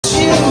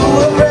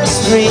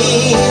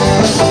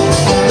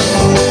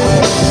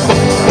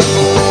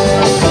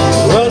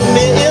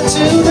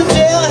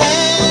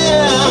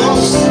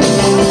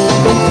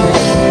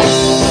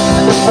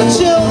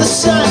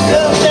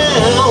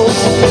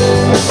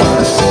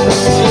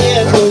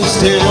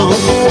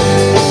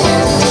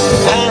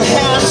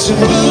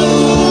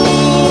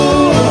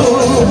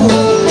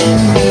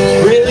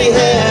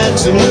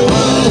to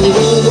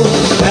move.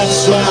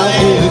 That's why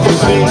if you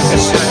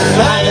please,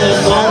 I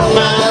am on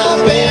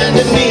my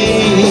bended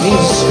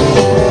knees.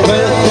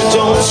 But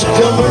don't you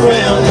come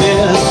around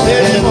here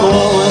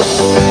anymore.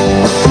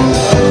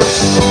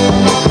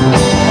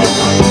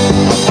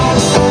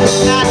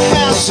 I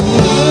had to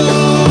move,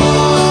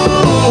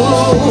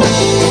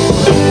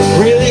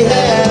 really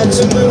had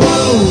to move.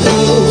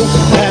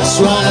 That's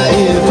why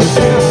if you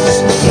please,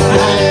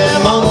 I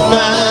am on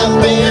my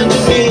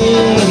bended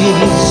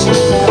knees.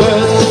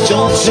 But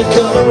don't you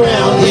come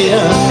around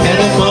here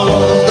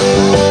anymore.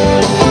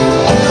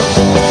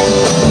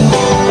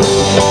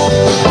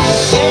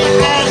 Yeah,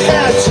 I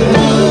had to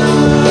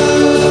move,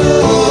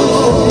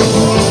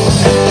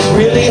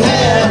 really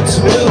had to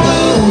move.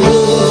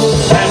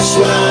 That's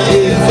why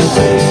if you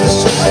please,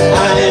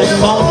 I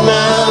am on my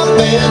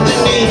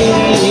bended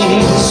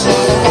knees.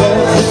 But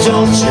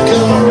don't you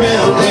come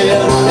around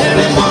here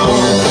anymore.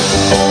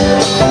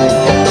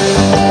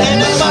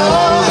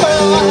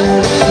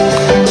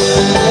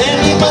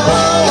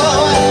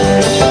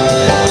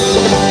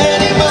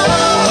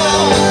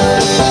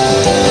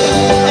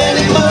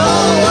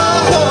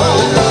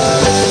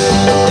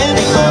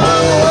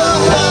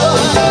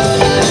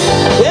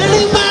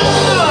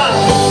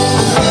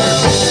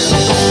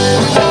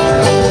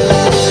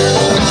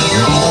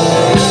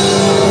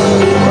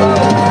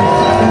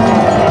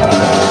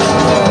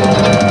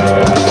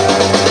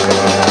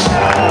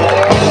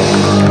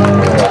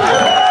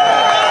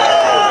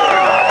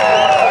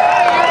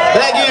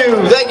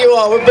 Thank you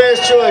all. We're Bear's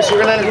Choice.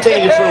 We're going to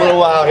entertain you for a little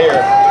while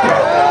here.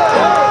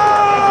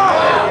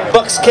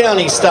 Bucks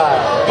County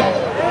style.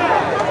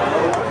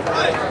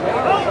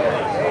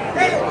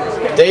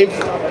 Dave?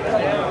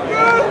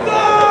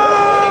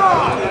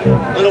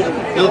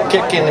 Little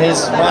kick in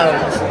his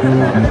monitor.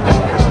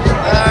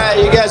 Alright,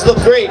 you guys look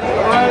great.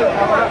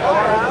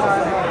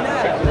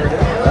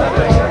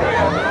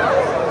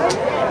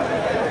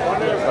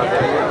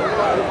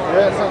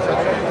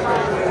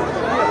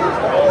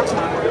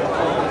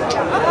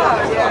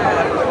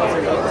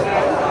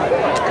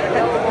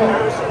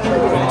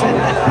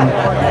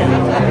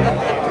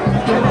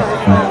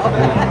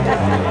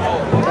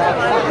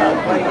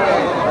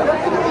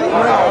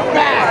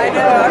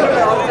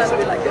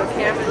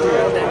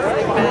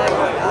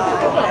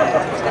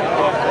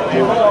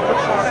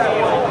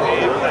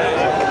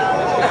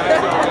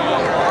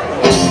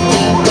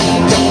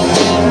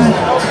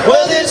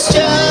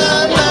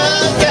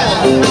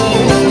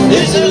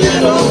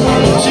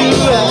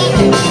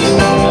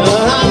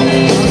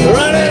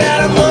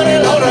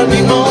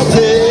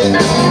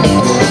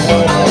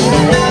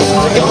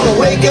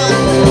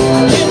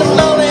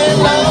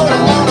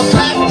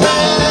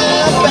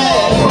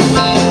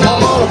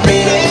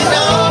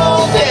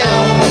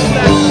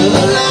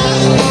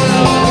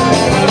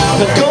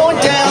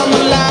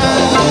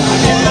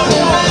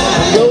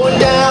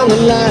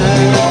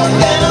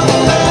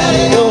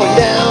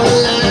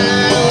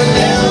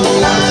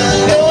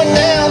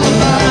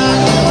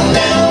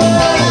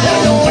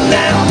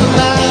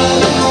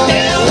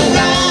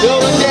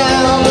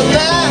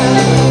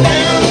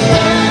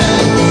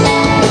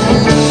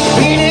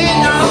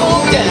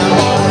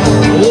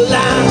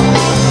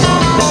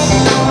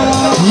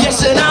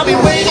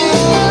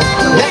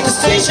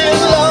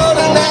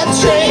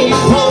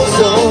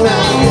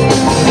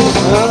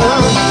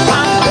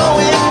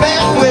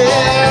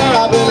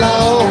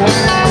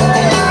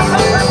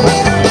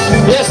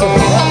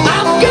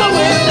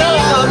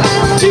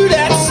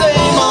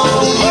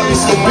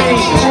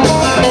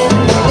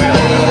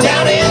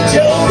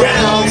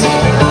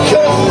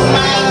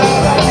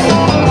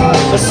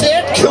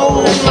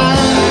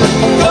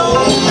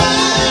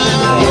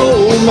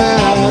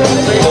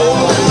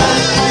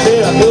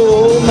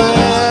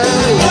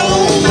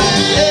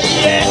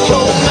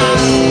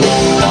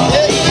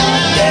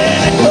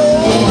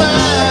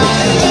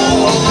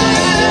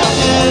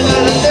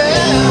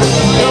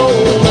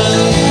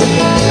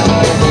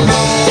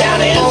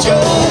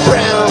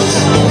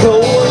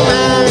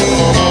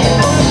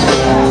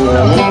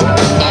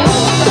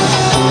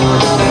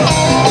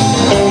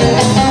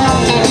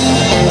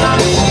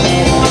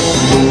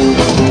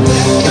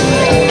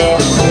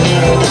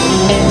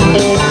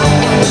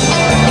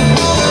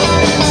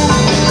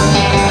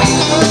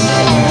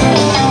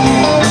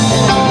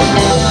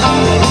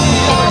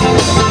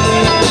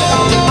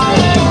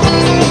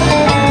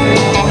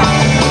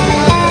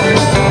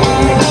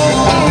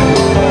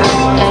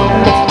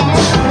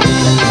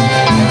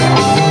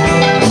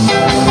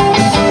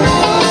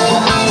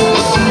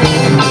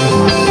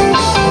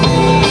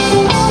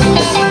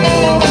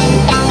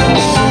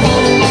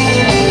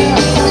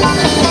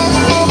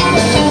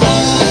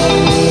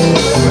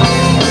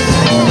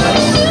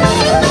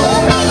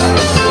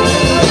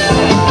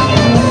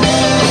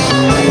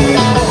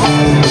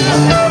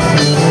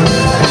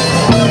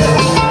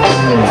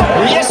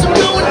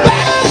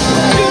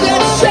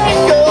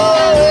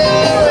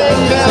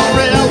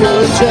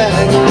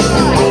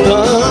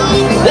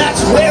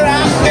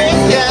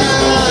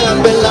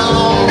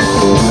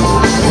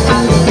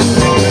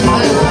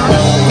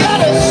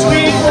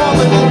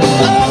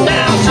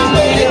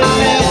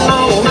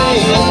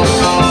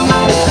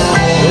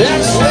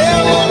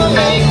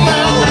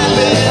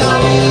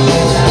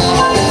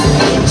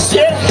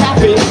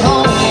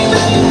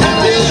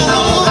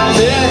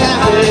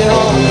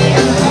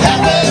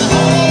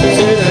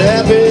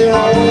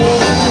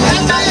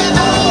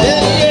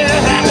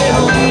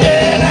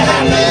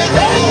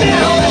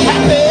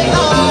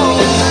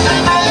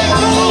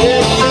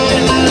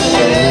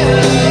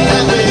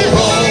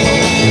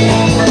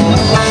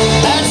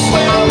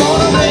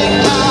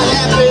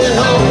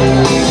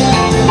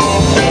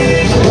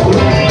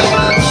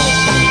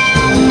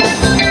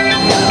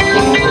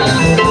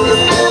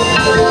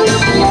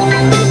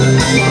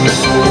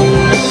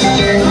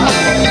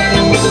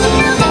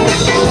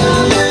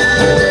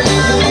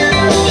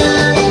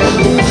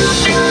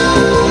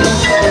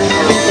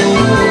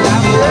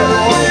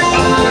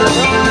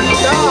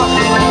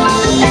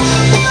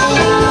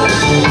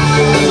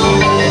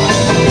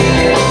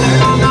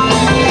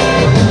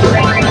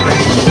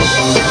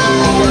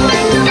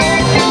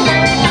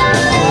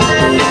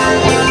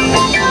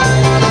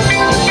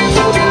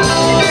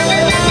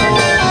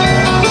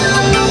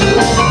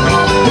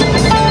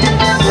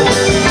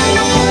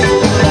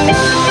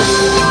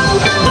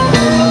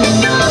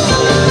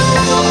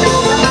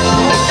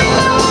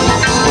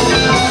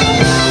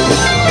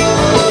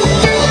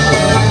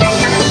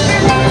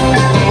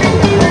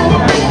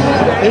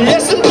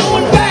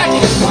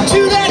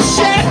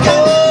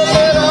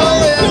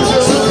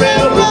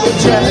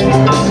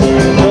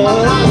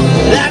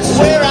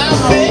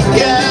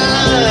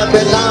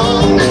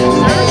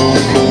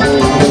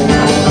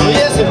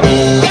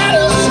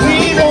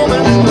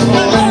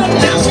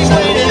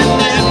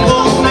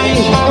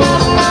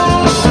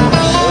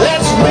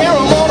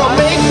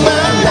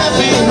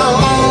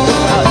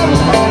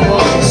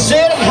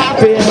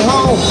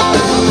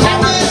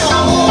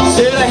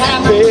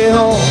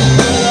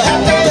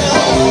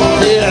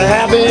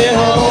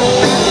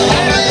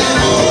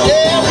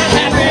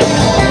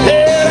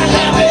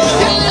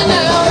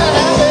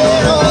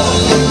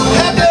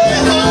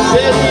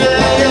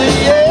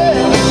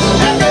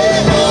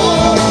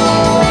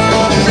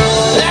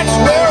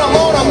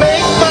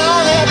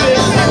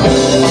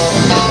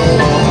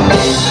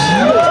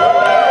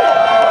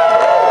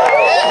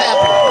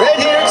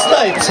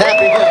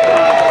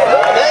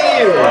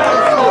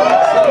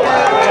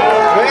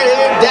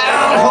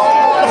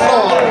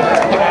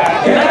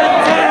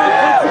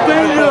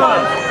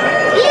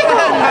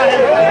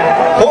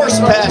 Horse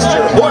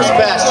pasture, horse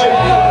pasture.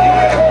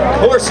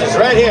 Horses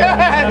right here.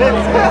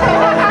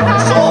 I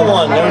saw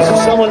one. There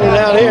was someone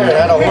out here that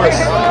had a horse.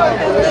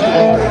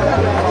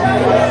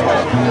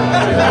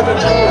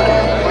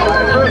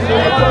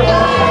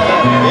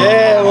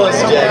 Yeah, it was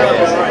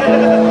jackass.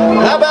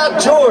 How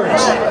about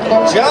George?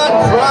 John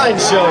Prine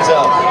shows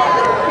up.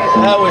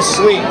 That was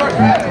sweet.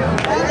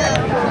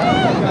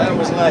 That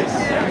was nice.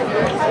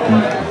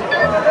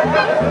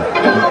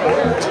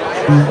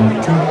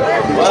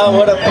 Wow,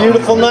 what a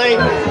beautiful night.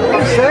 What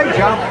did you say?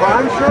 John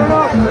Prine showed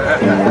up?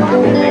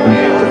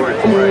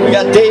 We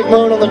got Dave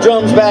Moon on the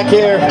drums back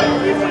here.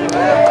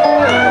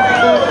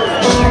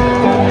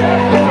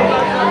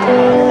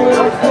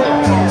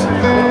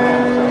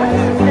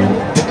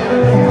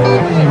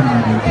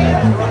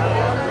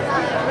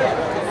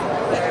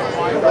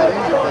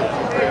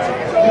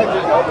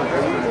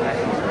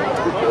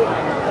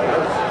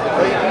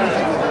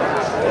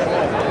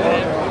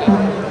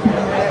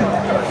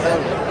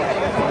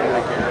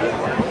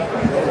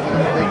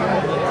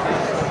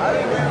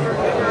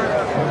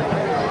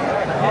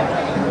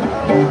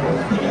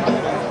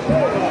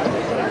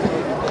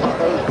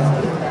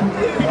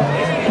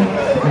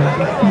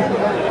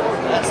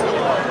 That's the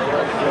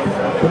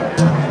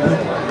one.